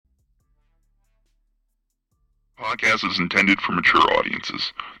Podcast is intended for mature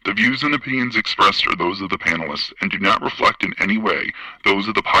audiences. The views and opinions expressed are those of the panelists and do not reflect in any way those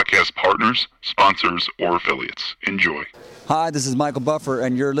of the podcast partners, sponsors, or affiliates. Enjoy. Hi, this is Michael Buffer,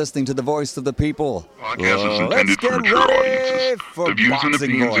 and you're listening to the Voice of the People. Podcast is intended for mature audiences. The views and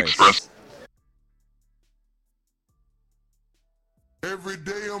opinions expressed. Every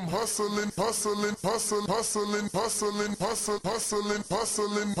day I'm hustling, hustling, hustling, hustling, hustling, hustling, hustling,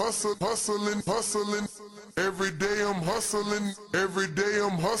 hustling, hustling, hustling, hustling. Every day I'm hustling, every day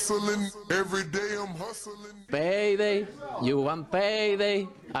I'm hustling, every day I'm hustling. Payday, you want payday?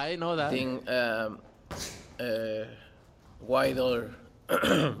 I know that. Thing, Wilder,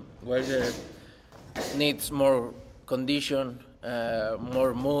 Wilder needs more condition,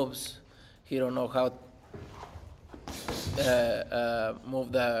 more moves. He don't know how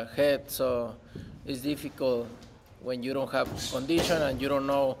move the head, so it's difficult when you don't have condition and you don't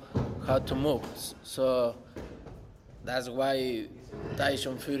know how to move. So that's why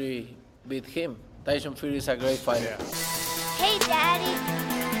Tyson Fury beat him. Tyson Fury is a great fighter. Hey, Daddy.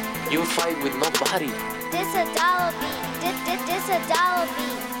 You fight with nobody. This a dollar beat. This a dollar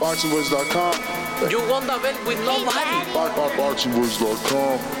beat. BoxingWords.com. You won the belt with nobody.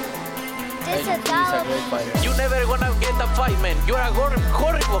 BoxingWords.com. This a Tyson Fury is a dollar great beat. fighter. You never gonna get the fight, man. You're a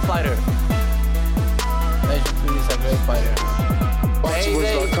horrible fighter. Tyson Fury is a great fighter. Payday,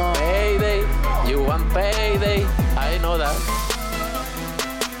 BoxingWords.com. payday. You want payday? I know that.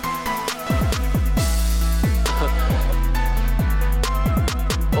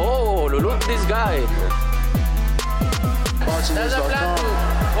 Oh, look this guy. There's a plan to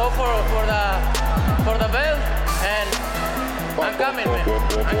go for the belt, and I'm coming, man.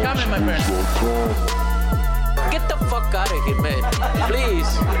 I'm coming, my friend. Get the fuck out of here, man.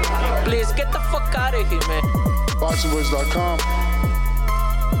 Please get the fuck out of here, man. BoxingWords.com.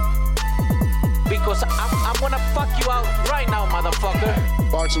 Because I'm gonna fuck you out right now, motherfucker.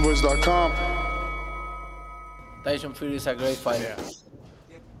 BoxingWords.com. Tyson Fury is a great fighter.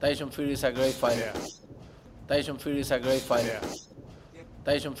 Tyson Fury is a great fighter. Tyson Fury is a great fighter.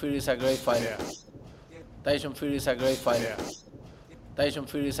 Tyson Fury is a great fighter. Tyson Fury is a great fighter. Tyson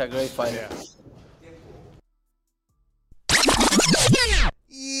Fury is a great fighter.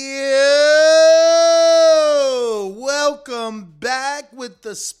 Yo! Welcome back with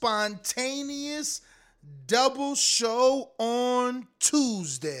the spontaneous double show on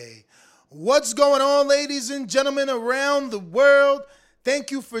Tuesday. What's going on, ladies and gentlemen around the world?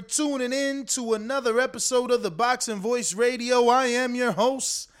 Thank you for tuning in to another episode of the Boxing Voice Radio. I am your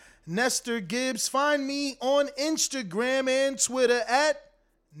host, Nestor Gibbs. Find me on Instagram and Twitter at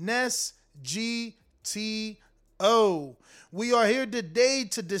NesGTO. We are here today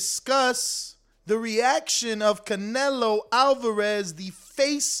to discuss the reaction of Canelo Alvarez, the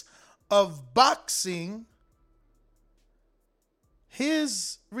face of boxing.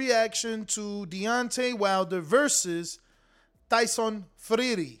 His reaction to Deontay Wilder versus Tyson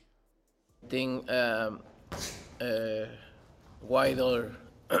Fury. I think Wilder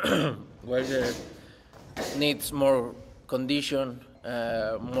needs more condition,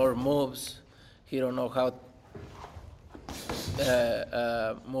 more moves. He don't know how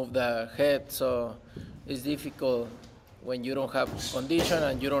move the head, so it's difficult when you don't have condition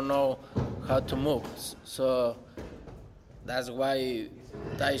and you don't know how to move. So that's why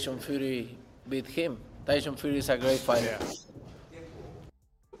Tyson Fury beat him. Tyson Fury is a great fighter.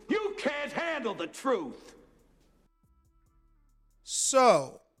 You can't handle the truth.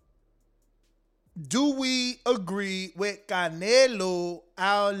 So, do we agree with Canelo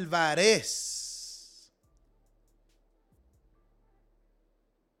Alvarez?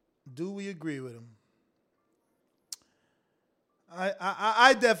 Do we agree with him?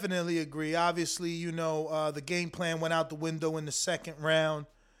 I definitely agree. Obviously, you know, the game plan went out the window in the second round.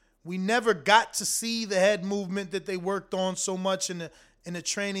 We never got to see the head movement that they worked on so much in the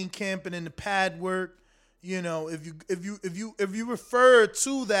training camp and in the pad work. You know, if you refer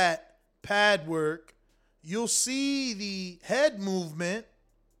to that pad work, you'll see the head movement,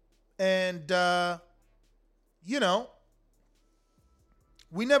 and you know,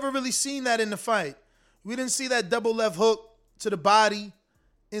 we never really seen that in the fight. We didn't see that double left hook to the body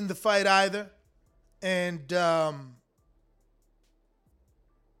in the fight either. And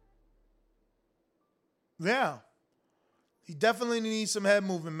yeah, he definitely needs some head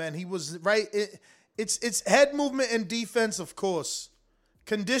movement, man. He was right. It's head movement and defense, of course.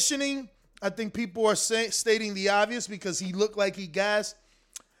 Conditioning, I think people are stating the obvious because he looked like he gassed.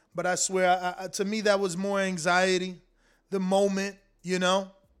 But I swear, to me, that was more anxiety. The moment, you know,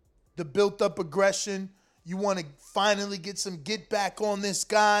 the built-up aggression. You want to finally get back on this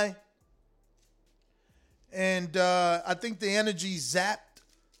guy. And I think the energy zapped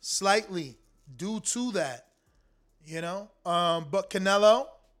slightly due to that, But Canelo,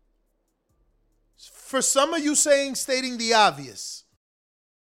 for some of you stating the obvious,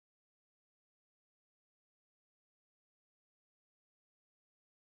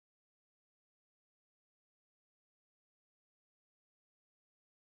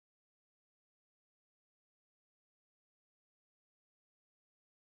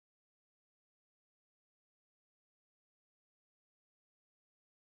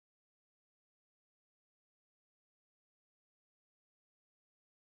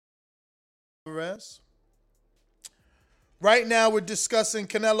 right now we're discussing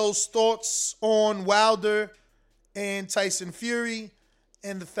Canelo's thoughts on Wilder and Tyson Fury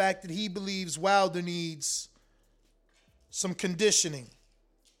and the fact that he believes Wilder needs some conditioning.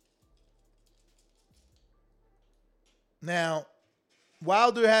 Now,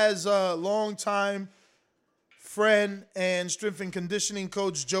 Wilder has a longtime friend and strength and conditioning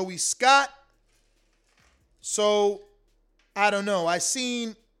coach, Joey Scott. So, I don't know. I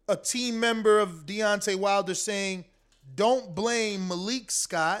seen a team member of Deontay Wilder saying, don't blame Malik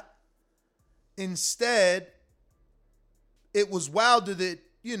Scott. Instead, it was Wilder that,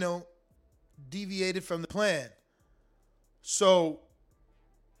 deviated from the plan. So,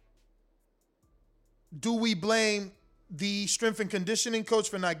 do we blame the strength and conditioning coach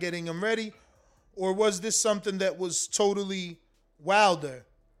for not getting him ready? Or was this something that was totally Wilder?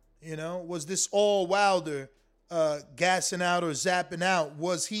 Was this all Wilder gassing out or zapping out?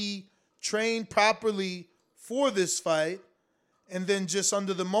 Was he trained properly for this fight and then just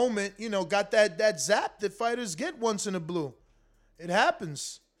under the moment, got that zap that fighters get once in a blue? It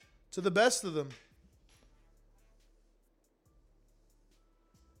happens to the best of them.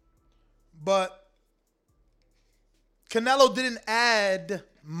 But Canelo didn't add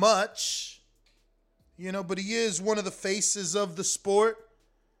much, but he is one of the faces of the sport,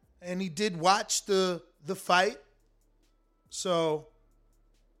 and he did watch the fight. So,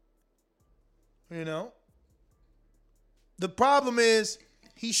 the problem is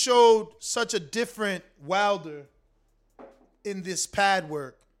he showed such a different Wilder in this pad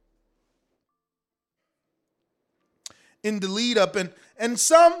work, in the lead up. And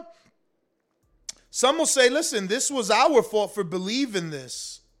some will say, listen, this was our fault for believing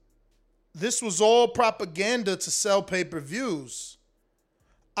this. This was all propaganda to sell pay-per-views.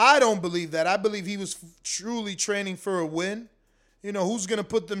 I don't believe that. I believe he was truly training for a win. Who's going to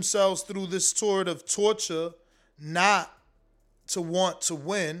put themselves through this sort of torture not to want to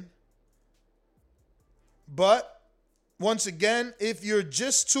win? But once again, if you're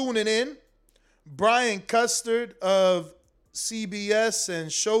just tuning in, Brian Custard of CBS and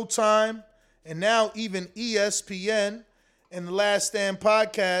Showtime, and now even ESPN, and the Last Stand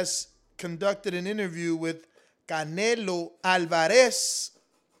podcast conducted an interview with Canelo Alvarez,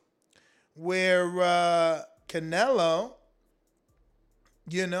 where Canelo,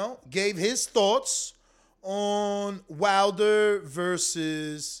 gave his thoughts on Wilder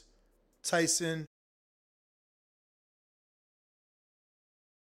versus Tyson.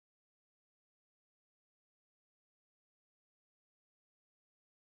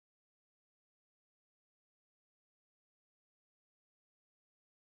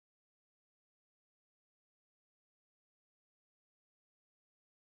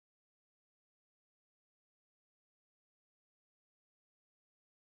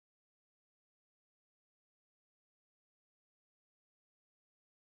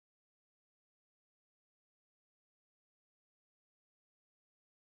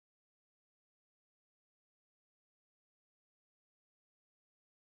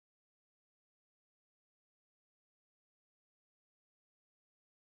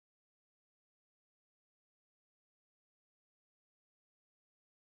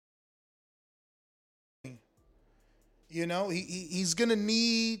 He's going to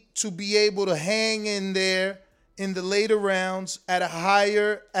need to be able to hang in there in the later rounds at a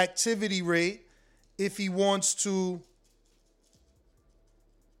higher activity rate if he wants to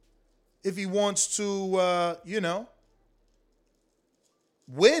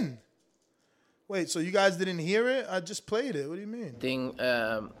win. Wait, so you guys didn't hear it? I just played it. What do you mean? I think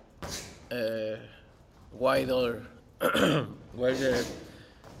Wilder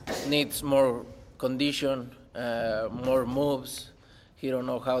needs more condition, more moves. He don't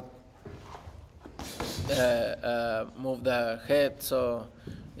know how move the head, so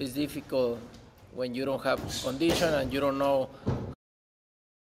it's difficult when you don't have condition and you don't know.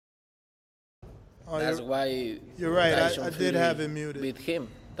 Oh, That's why you're right. Tyson I did Fury have it muted. With him,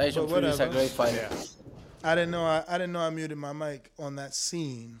 Tyson Fury is a great fighter. Yeah. I didn't know I muted my mic on that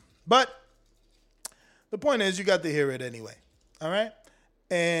scene. But The point is, you got to hear it anyway. All right?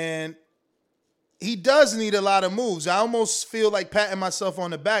 And he does need a lot of moves. I almost feel like patting myself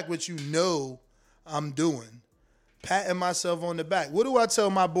on the back, which you know I'm doing. Patting myself on the back. What do I tell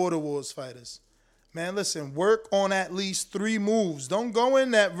my Border Wars fighters? Man, listen, work on at least 3 moves. Don't go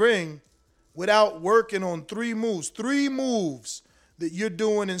in that ring without working on 3 moves. 3 moves that you're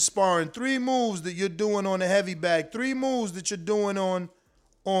doing in sparring. 3 moves that you're doing on the heavy bag. 3 moves that you're doing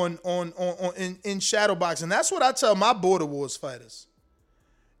in shadow boxing. That's what I tell my Border Wars fighters.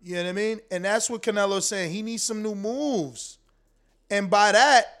 You know what I mean? And that's what Canelo's saying. He needs some new moves. And by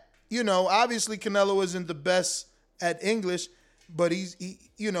that, you know, obviously Canelo isn't the best at English, but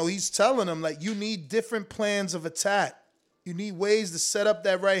he's telling him, like, you need different plans of attack. You need ways to set up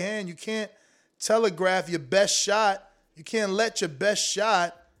that right hand. You can't telegraph your best shot. You can't let your best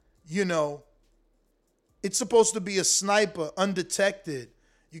shot, you know, it's supposed to be a sniper, undetected.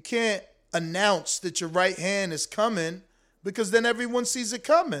 You can't announce that your right hand is coming because then everyone sees it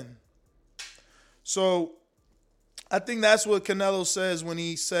coming. So I think that's what Canelo says when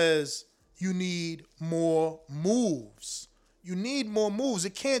he says you need more moves. You need more moves.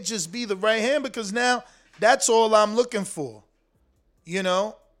 It can't just be the right hand because now that's all I'm looking for, you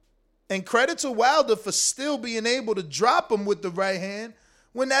know? And credit to Wilder for still being able to drop him with the right hand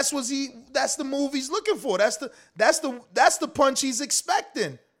when that's the move he's looking for. That's the punch he's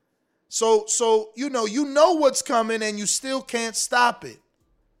expecting. So you know what's coming and you still can't stop it.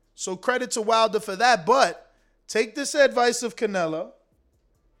 So credit to Wilder for that. But take this advice of Canelo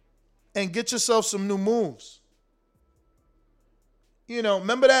and get yourself some new moves. You know,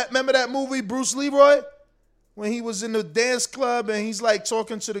 remember that movie Bruce Leroy? When he was in the dance club and he's like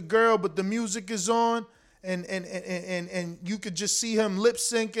talking to the girl, but the music is on and you could just see him lip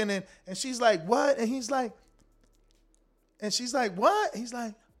syncing and she's like, what? And she's like, what? He's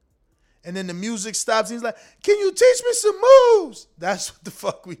like, and then the music stops. And he's like, can you teach me some moves? That's what the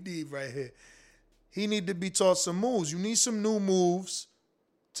fuck we need right here. He need to be taught some moves. You need some new moves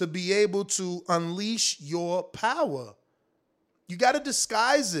to be able to unleash your power. You got to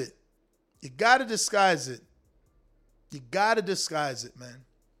disguise it. You got to disguise it. You got to disguise it, man.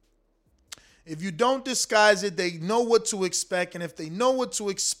 If you don't disguise it, they know what to expect. And if they know what to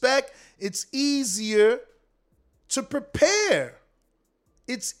expect, it's easier to prepare.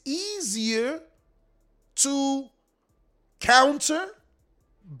 It's easier to counter,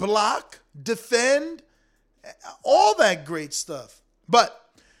 block, defend, all that great stuff. But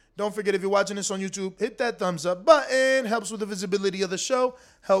don't forget, if you're watching this on YouTube, hit that thumbs up button. Helps with the visibility of the show.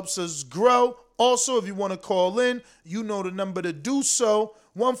 Helps us grow. Also, if you want to call in, you know the number to do so.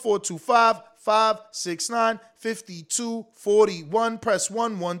 1425-569-5241. Press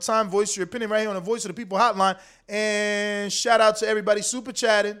 1 one time. Voice your opinion right here on the Voice of the People hotline. And shout out to everybody super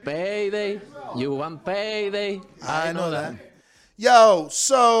chatting. Payday. You want payday. I know that. Yo,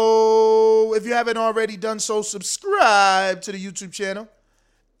 so if you haven't already done so, subscribe to the YouTube channel.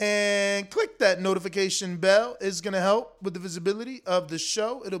 And click that notification bell. It's going to help with the visibility of the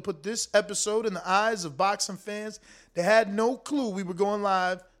show. It'll put this episode in the eyes of boxing fans that had no clue we were going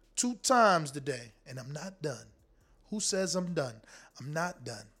live 2 times today. And I'm not done. Who says I'm done? I'm not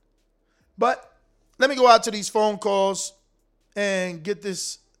done. But let me go out to these phone calls and get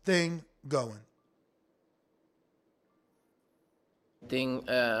this thing going. I think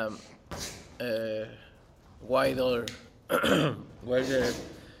Wilder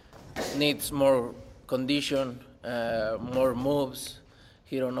needs more condition, more moves.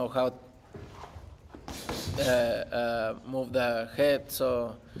 He don't know how move the head,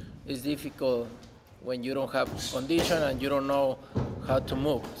 so it's difficult when you don't have condition and you don't know how to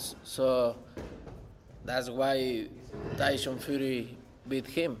move. So that's why Tyson Fury beat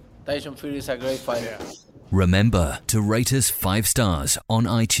him. Tyson Fury is a great fighter. Remember to rate us 5 stars on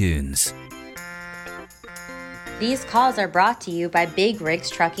iTunes. These calls are brought to you by Big Rigs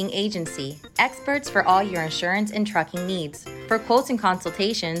Trucking Agency, experts for all your insurance and trucking needs. For quotes and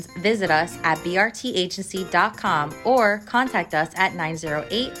consultations, visit us at brtagency.com or contact us at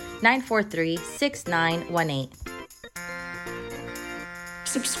 908-943-6918.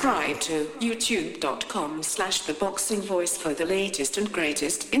 Subscribe to youtube.com/The Boxing Voice for the latest and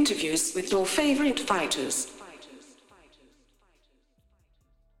greatest interviews with your favorite fighters.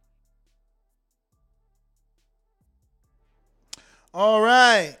 All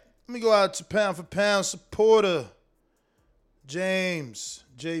right. Let me go out to Pound for Pound supporter. James.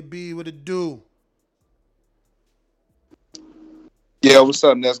 JB, what it do? Yeah, what's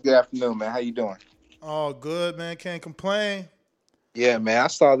up, Ness? Good afternoon, man. How you doing? Oh, good, man. Can't complain. Yeah, man. I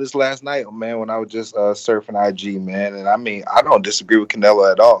saw this last night, man, when I was just surfing IG, man. And I mean, I don't disagree with Canelo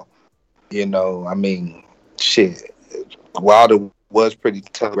at all. You know, I mean, shit. Wilder was pretty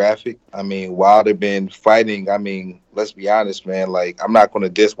telegraphic. I mean, Wilder been fighting. I mean, let's be honest, man. Like, I'm not going to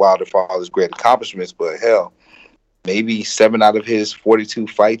diss Wilder for all his great accomplishments, but hell, maybe 7 out of his 42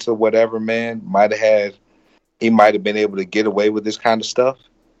 fights or whatever, man, he might have been able to get away with this kind of stuff,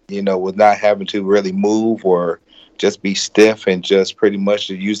 you know, with not having to really move or just be stiff and just pretty much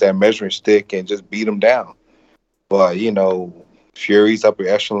to use that measuring stick and just beat him down. But, you know, Fury's upper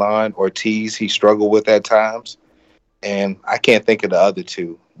echelon, Ortiz, he struggled with at times. And I can't think of the other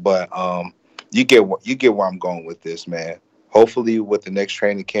two. But you get where I'm going with this, man. Hopefully with the next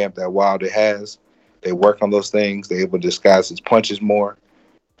training camp that Wilder has, they work on those things. They're able to disguise his punches more.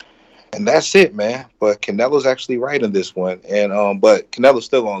 And that's it, man. But Canelo's actually right in this one. And but Canelo's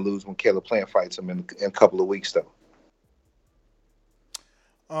still gonna lose when Caleb Plant fights him in a couple of weeks, though.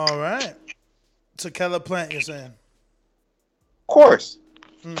 All right. So Caleb Plant, you're saying? Of course.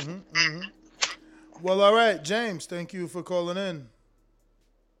 Well, all right, James. Thank you for calling in.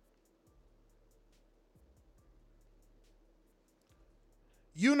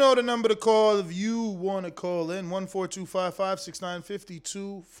 You know the number to call if you want to call in,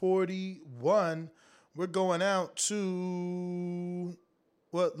 14255-6950-241. We're going out to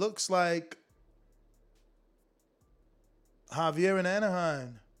what looks like Javier in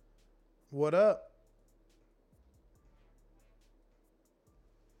Anaheim. What up?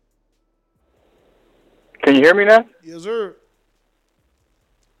 Can you hear me now? Yes, sir.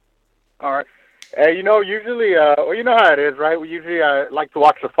 All right. Hey, you know, usually, well, you know how it is, right? We usually like to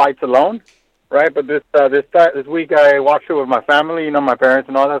watch the fights alone, right? But this week I watched it with my family, you know, my parents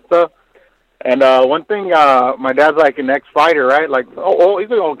and all that stuff. And one thing, my dad's like an ex-fighter, right? Like, he's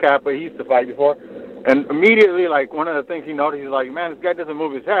an old cat, but he used to fight before. And immediately, like, one of the things he noticed, he's like, man, this guy doesn't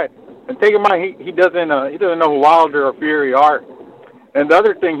move his head. And take in mind, he doesn't know who Wilder or Fury are. And the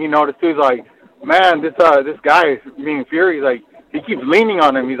other thing he noticed too is like, man, this guy, meaning Fury, he's like, he keeps leaning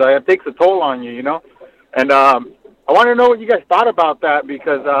on him. He's like, it takes a toll on you, you know? And I want to know what you guys thought about that,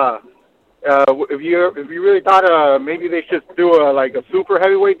 because if you really thought maybe they should do a super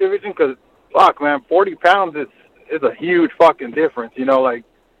heavyweight division, because, fuck, man, 40 pounds is a huge fucking difference, you know? Like,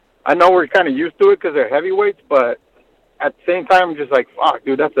 I know we're kind of used to it because they're heavyweights, but at the same time, I'm just like, fuck,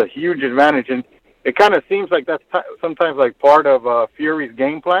 dude, that's a huge advantage. And it kind of seems like that's sometimes like part of Fury's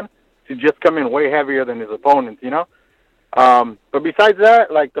game plan, to just come in way heavier than his opponents, you know? But besides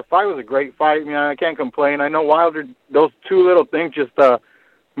that, like, the fight was a great fight. You know, I can't complain. I know Wilder, those two little things, just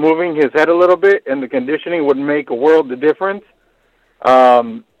moving his head a little bit and the conditioning would make a world of difference.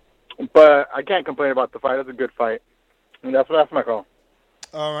 But I can't complain about the fight. It was a good fight. And that's my call.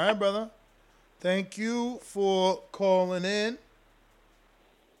 All right, brother. Thank you for calling in.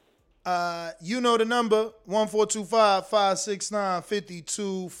 You know the number,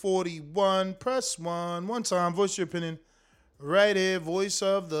 1-425-569-5241. Press 1. One time, voice your opinion. Right here, Voice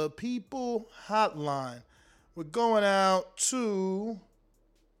of the People Hotline. We're going out to...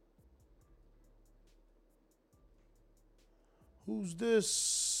 Who's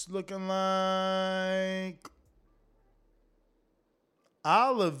this? Looking like...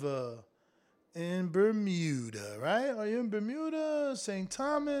 Oliver in Bermuda, right? Are you in Bermuda? St.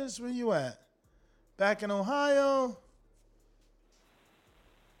 Thomas? Where you at? Back in Ohio?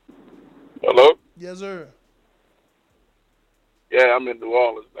 Hello? Yes, sir. Yeah, I'm in New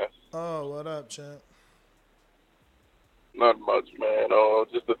Orleans, man. Oh, what up, champ? Not much, man.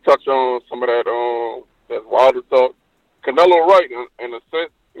 Just to touch on some of that Wilder talk. Canelo right in a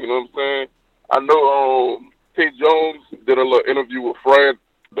sense, you know what I'm saying? I know T. Jones did a little interview with Fred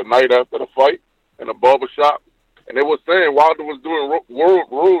the night after the fight in a barbershop, and they were saying Wilder was doing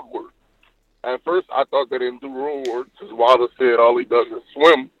road work. At first, I thought they didn't do road work because Wilder said all he does is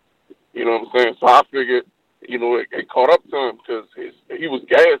swim. You know what I'm saying? So I figured, you know, it caught up to him because he was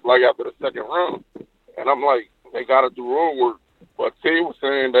gassed like after the second round. And I'm like, they got to do road work. But Tay was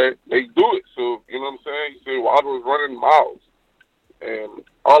saying that they do it. So, you know what I'm saying? He said Wilder was running miles. And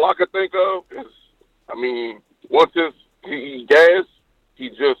all I could think of is, I mean, once he gassed, he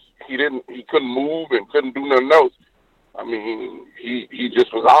couldn't move and couldn't do nothing else. I mean, he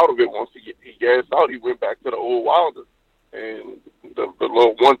just was out of it. Once he gassed out, he went back to the old Wilder. And the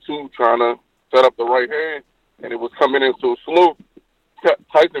little 1-2 trying to set up the right hand, and it was coming in so slow.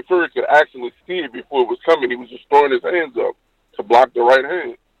 Tyson Fury could actually see it before it was coming. He was just throwing his hands up to block the right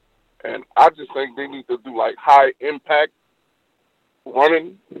hand. And I just think they need to do like high impact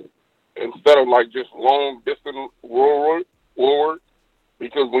running instead of like just long distance forward.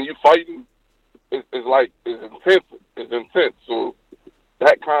 Because when you're fighting, it's intense. It's intense. So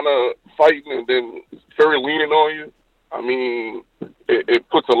that kind of fighting and then Fury leaning on you, I mean, it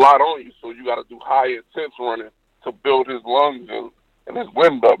puts a lot on you. So you got to do high intense running to build his lungs and his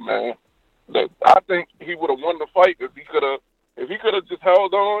wind up, man. I think he would have won the fight if he could have just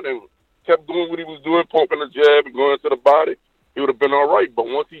held on and kept doing what he was doing, pumping the jab and going to the body. He would have been all right. But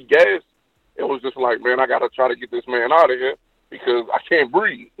once he gassed, it was just like, man, I got to try to get this man out of here because I can't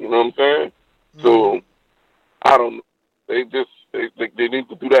breathe. You know what I'm saying? Mm-hmm. So I don't know. They need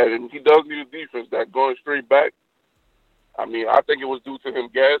to do that, and he does need a defense that going straight back. I mean, I think it was due to him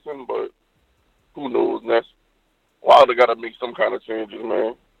gassing, but who knows? That's Wilder got to make some kind of changes,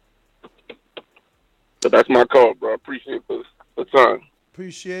 man. But that's my call, bro. I appreciate the time.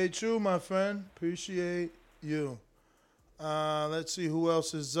 Appreciate you, my friend. Appreciate you. Let's see who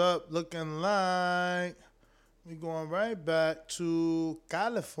else is up. Looking like we're going right back to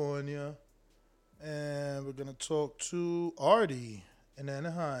California. And we're going to talk to Artie in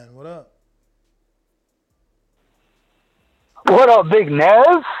Anaheim. What up? What up, Big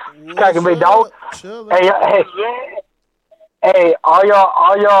Nez? Cracking big dog. Hey, all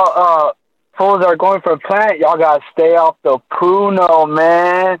y'all fools that are going for a plant, y'all gotta stay off the Pruno,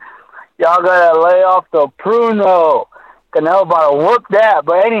 man. Y'all gotta lay off the Pruno. Canelo about to whoop that.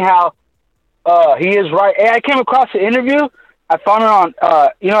 But anyhow, he is right. Hey, I came across the interview. I found it on,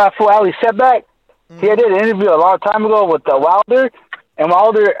 that fool Ali Setback. He did an interview a long time ago with Wilder, and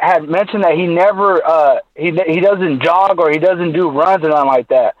Wilder had mentioned that he never, he doesn't jog or he doesn't do runs or nothing like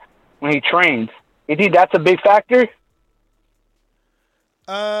that when he trains. You think that's a big factor?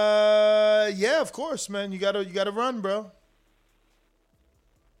 Yeah, of course, man. You gotta run, bro.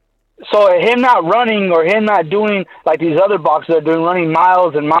 So him not running or him not doing like these other boxers are doing, running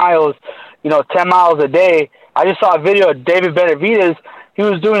miles and miles, 10 miles a day. I just saw a video of David Benavidez. He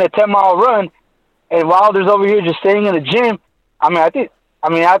was doing a 10-mile run, and Wilder's over here just staying in the gym. That's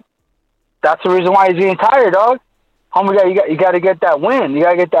the reason why he's getting tired, dog. Homie, you got to get that win. You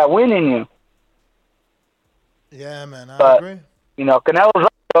got to get that win in you. Yeah, man, I agree. Canelo's right.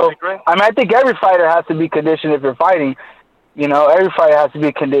 So, I think every fighter has to be conditioned if you're fighting. Every fighter has to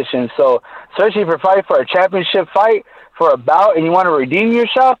be conditioned. So, especially if you're fighting for a championship fight, for a bout, and you want to redeem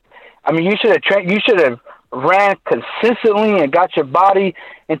yourself, you should have trained. You should have ran consistently and got your body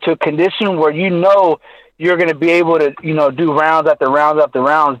into a condition where you're going to be able to, do rounds after rounds after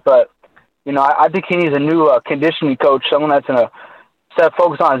rounds. But, I think he needs a new conditioning coach, someone that's going to set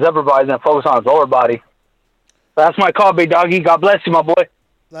focus on his upper body and focus on his lower body. That's my call, big doggy. God bless you, my boy.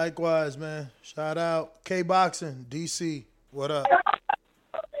 Likewise, man. Shout out. K-Boxing, D.C. What up?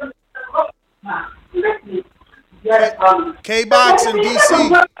 K-Boxing,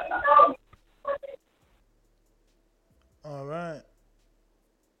 D.C. All right.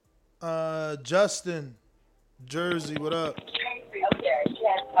 Justin, Jersey, what up?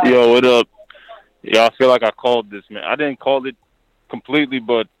 Yo, what up? Yeah, I feel like I called this, man. I didn't call it completely,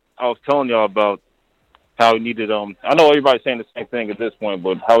 but I was telling y'all about how he needed, I know everybody's saying the same thing at this point,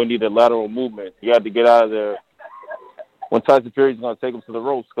 but how he needed lateral movement. He had to get out of there when Tyson Fury's going to take him to the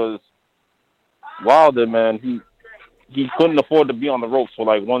ropes, because Wilder, man, he couldn't afford to be on the ropes for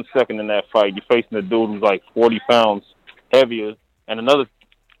like 1 second in that fight. You're facing a dude who's like 40 pounds heavier. And another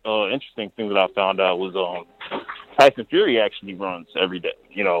interesting thing that I found out was Tyson Fury actually runs every day,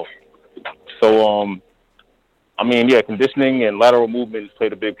 So, conditioning and lateral movement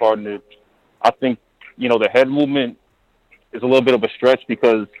played a big part in it. I think, the head movement is a little bit of a stretch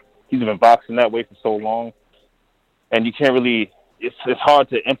because he's been boxing that way for so long. And you can't really, it's hard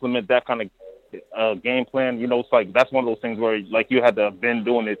to implement that kind of game plan. It's like, that's one of those things where like you had to have been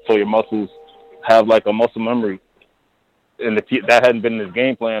doing it so your muscles have like a muscle memory. And if that hadn't been his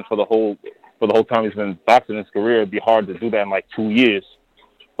game plan for the whole time he's been boxing his career, it'd be hard to do that in like 2 years.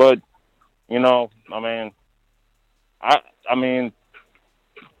 But, it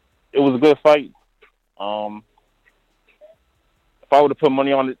was a good fight. If I would have put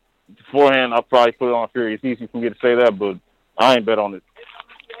money on it beforehand, I'd probably put it on Fury. It's easy for me to say that, but I ain't bet on it.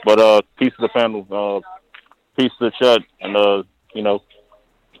 But peace to the panel, peace to the chat, and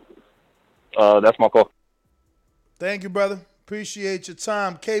that's my call. Thank you, brother. Appreciate your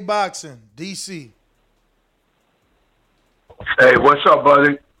time. K-Boxing, D.C. Hey, what's up,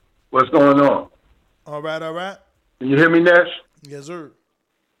 buddy? What's going on? All right. Can you hear me, Nash? Yes, sir.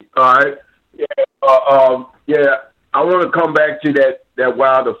 All right. Yeah, I want to come back to that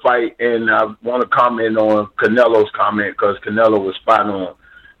Wilder fight, and I want to comment on Canelo's comment because Canelo was spot on.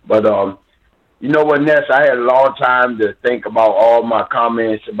 But you know what, Ness? I had a long time to think about all my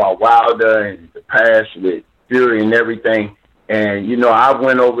comments about Wilder and the past with Fury and everything. And I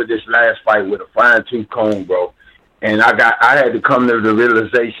went over this last fight with a fine-tooth comb, bro. And I had to come to the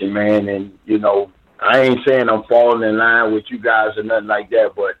realization, man. And I ain't saying I'm falling in line with you guys or nothing like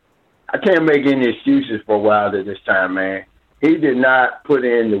that, but I can't make any excuses for Wilder this time, man. He did not put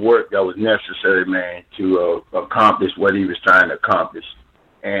in the work that was necessary, man, to accomplish what he was trying to accomplish.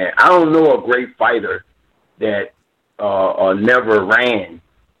 And I don't know a great fighter that never ran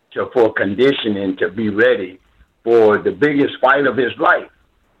for conditioning to be ready for the biggest fight of his life.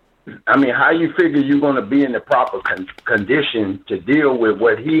 I mean, how you figure you're going to be in the proper condition to deal with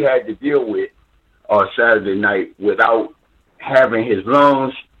what he had to deal with Saturday night without having his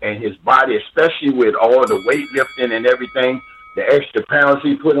lungs and his body, especially with all the weightlifting and everything, the extra pounds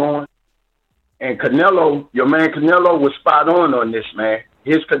he put on. And Canelo, your man Canelo was spot on this, man.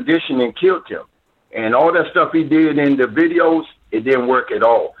 His conditioning killed him. And all that stuff he did in the videos, it didn't work at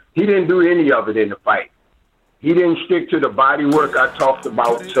all. He didn't do any of it in the fight. He didn't stick to the body work I talked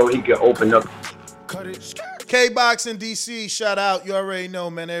about so he could open up. K-Box in DC, shout out. You already know,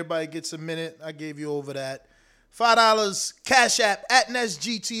 man. Everybody gets a minute. I gave you over that. $5 Cash App at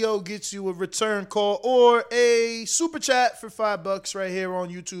NestGTO gets you a return call or a super chat for $5 right here on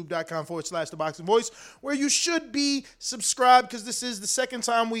youtube.com/The Boxing Voice, where you should be subscribed because this is the second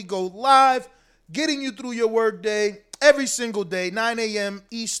time we go live, getting you through your work day every single day, 9 a.m.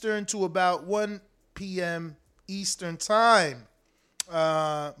 Eastern to about 1 p.m. Eastern time.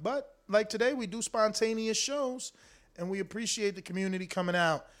 But like today, we do spontaneous shows, and we appreciate the community coming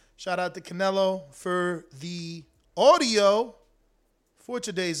out. Shout out to Canelo for the audio for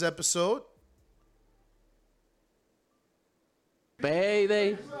today's episode.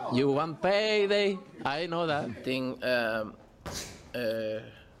 Payday. You want payday. I know that. I think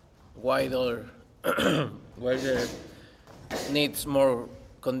Wilder needs more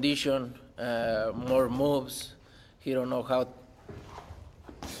condition, more moves. He don't know how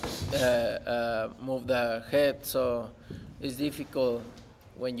move the head, so it's difficult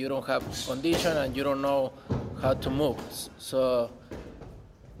when you don't have condition and you don't know how to move. So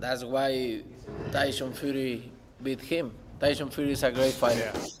that's why Tyson Fury beat him. Tyson Fury is a great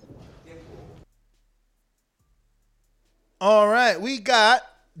fighter. All right, we got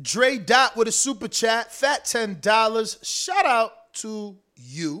Dre Dot with a super chat, fat $10. Shout out to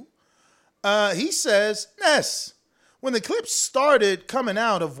you. He says, Ness, when the clips started coming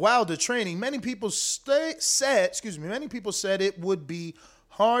out of Wilder training, many people said it would be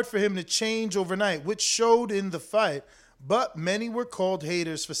hard for him to change overnight, which showed in the fight, but many were called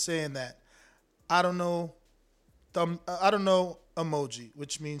haters for saying that. I don't know emoji,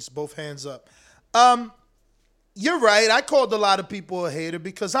 which means both hands up. You're right. I called a lot of people a hater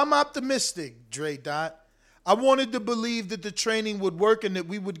because I'm optimistic, Dre Dot. I wanted to believe that the training would work and that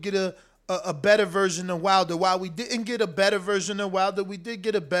we would get a better version of Wilder. While we didn't get a better version of Wilder, we did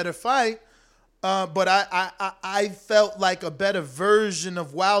get a better fight. But I felt like a better version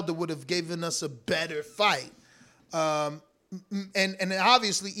of Wilder would have given us a better fight. And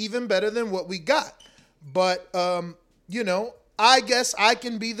obviously even better than what we got. But, I guess I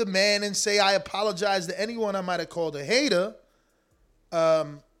can be the man and say I apologize to anyone I might have called a hater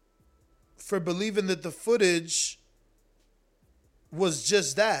for believing that the footage was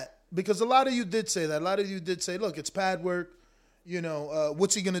just that. Because a lot of you did say that. A lot of you did say, look, it's pad work.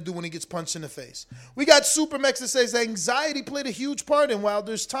 What's he going to do when he gets punched in the face? We got Supermex that says anxiety played a huge part in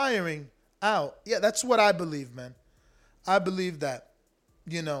Wilder's tiring out. Yeah, that's what I believe, man. I believe that.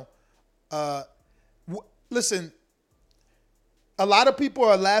 Listen, a lot of people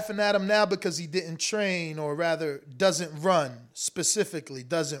are laughing at him now because he didn't train, or rather doesn't run,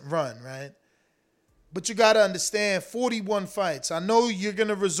 right? But you got to understand, 41 fights. I know you're going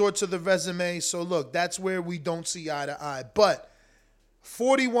to resort to the resume, so look, that's where we don't see eye to eye. But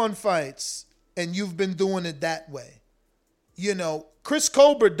 41 fights, and you've been doing it that way. Chris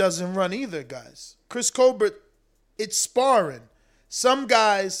Colbert doesn't run either, guys. Chris Colbert, it's sparring. Some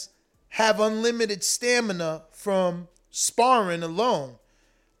guys have unlimited stamina from sparring alone.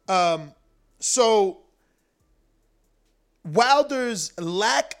 So Wilder's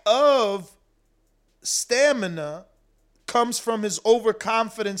lack of stamina comes from his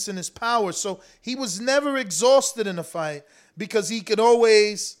overconfidence in his power. So he was never exhausted in a fight because he could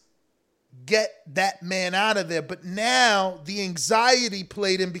always get that man out of there. But now the anxiety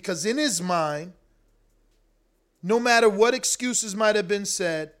played in because in his mind, no matter what excuses might have been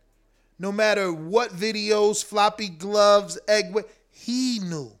said, no matter what videos, floppy gloves, he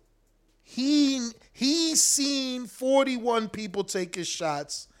knew. He seen 41 people take his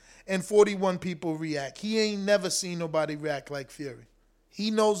shots and 41 people react. He ain't never seen nobody react like Fury. He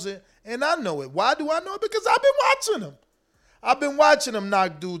knows it, and I know it. Why do I know it? Because I've been watching him. I've been watching him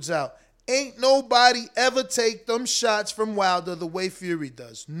knock dudes out. Ain't nobody ever take them shots from Wilder the way Fury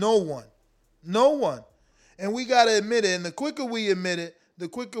does. No one. No one. And we got to admit it. And the quicker we admit it, the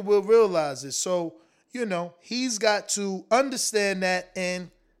quicker we'll realize it. So, he's got to understand that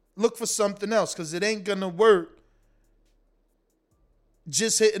and look for something else because it ain't going to work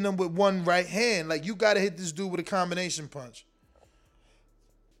just hitting him with one right hand. Like, you got to hit this dude with a combination punch.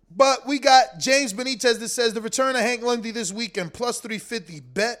 But we got James Benitez that says the return of Hank Lundy this weekend, plus 350.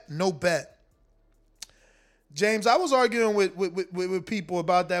 Bet, no bet. James, I was arguing with people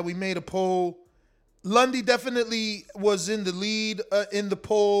about that. We made a poll. Lundy definitely was in the lead in the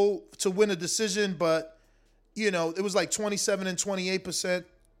poll to win a decision, but, it was like 27 and 28%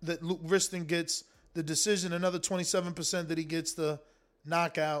 that Luke Riston gets the decision, another 27% that he gets the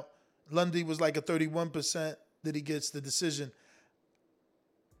knockout. Lundy was like a 31% that he gets the decision.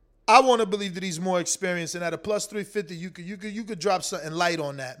 I want to believe that he's more experienced, and at a plus 350, you could drop something light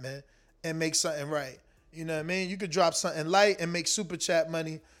on that, man, and make something right. You know what I mean? You could drop something light and make super chat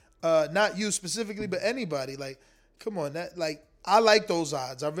money. Not you specifically, but anybody. Like, come on, I like those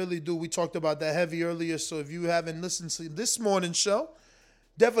odds. I really do. We talked about that heavy earlier, so if you haven't listened to this morning's show,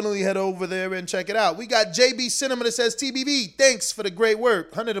 definitely head over there and check it out. We got JB Cinema that says, TBV, thanks for the great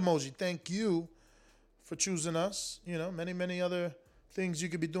work. 100 emoji. Thank you for choosing us. Many, many other things you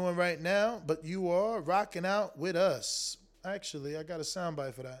could be doing right now, but you are rocking out with us. Actually, I got a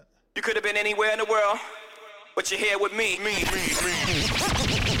soundbite for that. You could have been anywhere in the world, but you're here with me.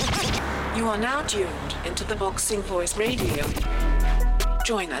 You are now tuned into the Boxing Voice Radio.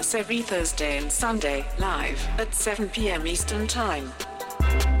 Join us every Thursday and Sunday, live at 7 p.m. Eastern Time.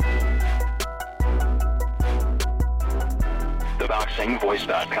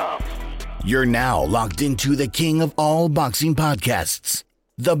 TheBoxingVoice.com. You're now locked into the king of all boxing podcasts,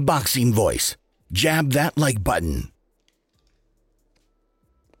 The Boxing Voice. Jab that like button.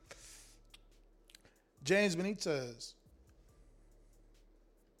 James Benitez.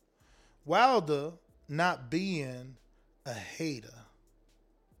 Wilder not being a hater,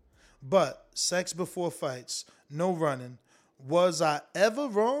 but sex before fights, no running. Was I ever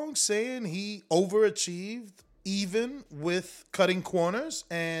wrong saying he overachieved even with cutting corners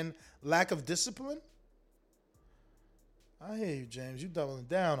and lack of discipline? I hear you, James. You doubling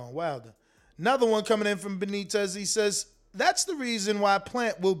down on Wilder. Another one coming in from Benitez. He says, that's the reason why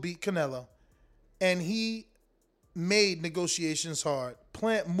Plant will beat Canelo. And he made negotiations hard.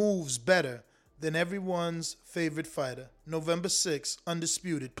 Plant moves better than everyone's favorite fighter. November 6th,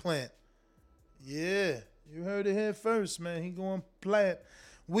 undisputed, Plant. Yeah, you heard it here first, man. He going Plant.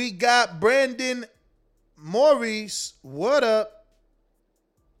 We got Brandon Maurice. What up?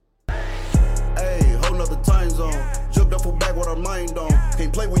 Hey, whole nother time zone. Jumped up for back with our mind on.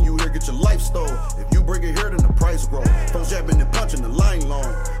 Can't play when you here, get your life stole. If you bring it here, then the price grow. Folks jabbing and punching the line long.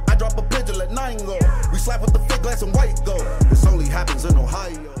 I drop a pigeon, let 9 go. We slap with the fake glass and white go. This only happens in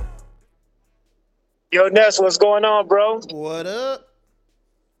Ohio. Yo, Ness, what's going on, bro? What up?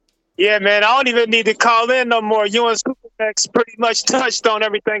 Yeah, man, I don't even need to call in no more. You and Supermax pretty much touched on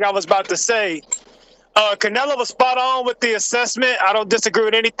everything I was about to say. Canelo was spot on with the assessment. I don't disagree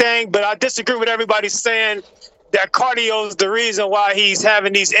with anything, but I disagree with everybody saying that cardio is the reason why he's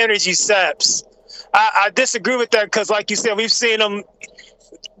having these energy saps. I disagree with that because, like you said, we've seen him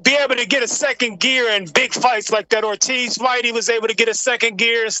be able to get a second gear in big fights like that Ortiz fight. He was able to get a second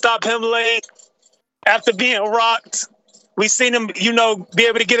gear and stop him late after being rocked. We've seen him, be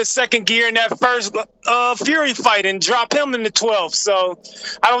able to get a second gear in that first Fury fight and drop him in the 12th. So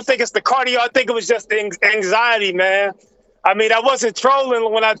I don't think it's the cardio. I think it was just the anxiety, man. I mean, I wasn't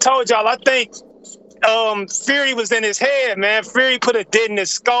trolling when I told y'all. I think Fury was in his head, man. Fury put a dent in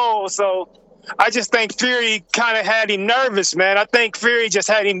his skull. So I just think Fury kind of had him nervous, man. I think Fury just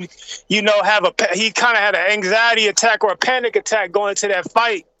had him, he kind of had an anxiety attack or a panic attack going into that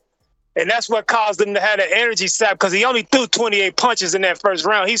fight. And that's what caused him to have an energy sap because he only threw 28 punches in that first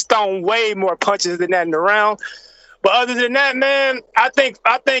round. He's thrown way more punches than that in the round. But other than that, man, I think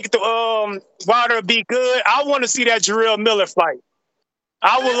the Wilder will be good. I want to see that Jarrell Miller fight.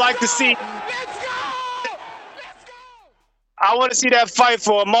 I would like to see. I want to see that fight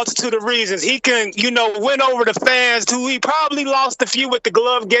for a multitude of reasons. He can, win over the fans who he probably lost a few with the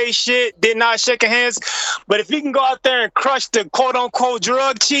glove gate shit, did not shake hands. But if he can go out there and crush the quote unquote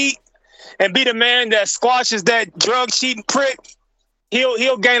drug cheat and be the man that squashes that drug cheating prick,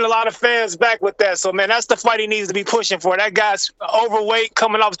 he'll gain a lot of fans back with that. So, man, that's the fight he needs to be pushing for. That guy's overweight,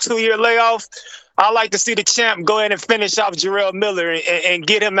 coming off a 2-year layoff. I like to see the champ go ahead and finish off Jarrell Miller and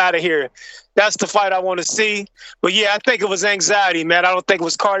get him out of here. That's the fight I want to see. But, yeah, I think it was anxiety, man. I don't think it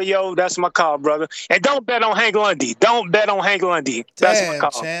was cardio. That's my call, brother. And don't bet on Hank Lundy. Don't bet on Hank Lundy. That's my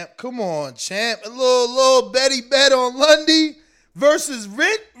call. Champ. Come on, champ. A little Betty bet on Lundy. versus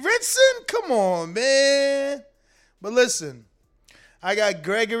Ritson? Come on, man. But listen, I got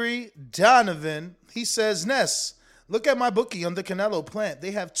Gregory Donovan. He says, Ness, look at my bookie under Canelo Plant.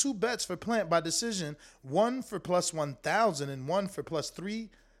 They have 2 bets for Plant by decision, one for plus 1,000 and one for plus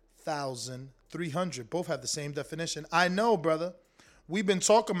 3,300. Both have the same definition. I know, brother. We've been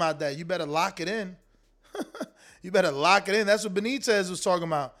talking about that. You better lock it in. You better lock it in. That's what Benitez was talking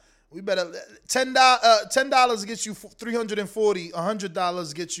about. We better $10 gets you 340.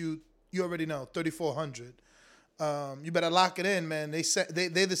 $100 gets you already know 3,400. You better lock it in, man.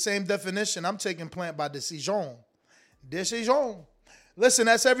 They're the same definition. I'm taking Plant by decision. Decision. Listen,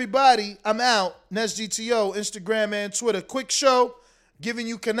 that's everybody. I'm out. NestGTO, Instagram and Twitter. Quick show, giving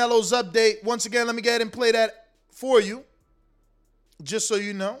you Canelo's update. Once again, let me go ahead and play that for you, just so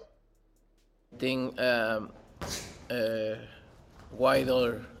you know. I think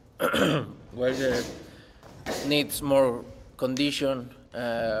Wilder needs more condition,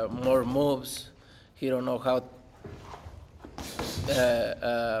 more moves. He don't know how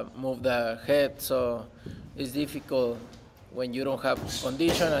move the head, so it's difficult when you don't have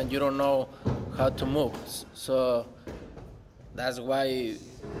condition and you don't know how to move. So that's why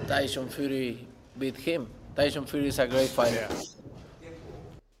Tyson Fury beat him. Tyson Fury is a great fighter.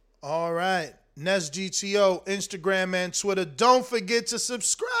 All right. NestGTO, Instagram and Twitter. Don't forget to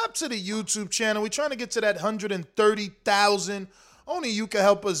subscribe to the YouTube channel. We're trying to get to that 130,000. Only you can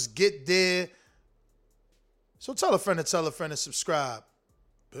help us get there. So tell a friend to subscribe.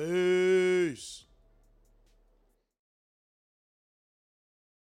 Peace.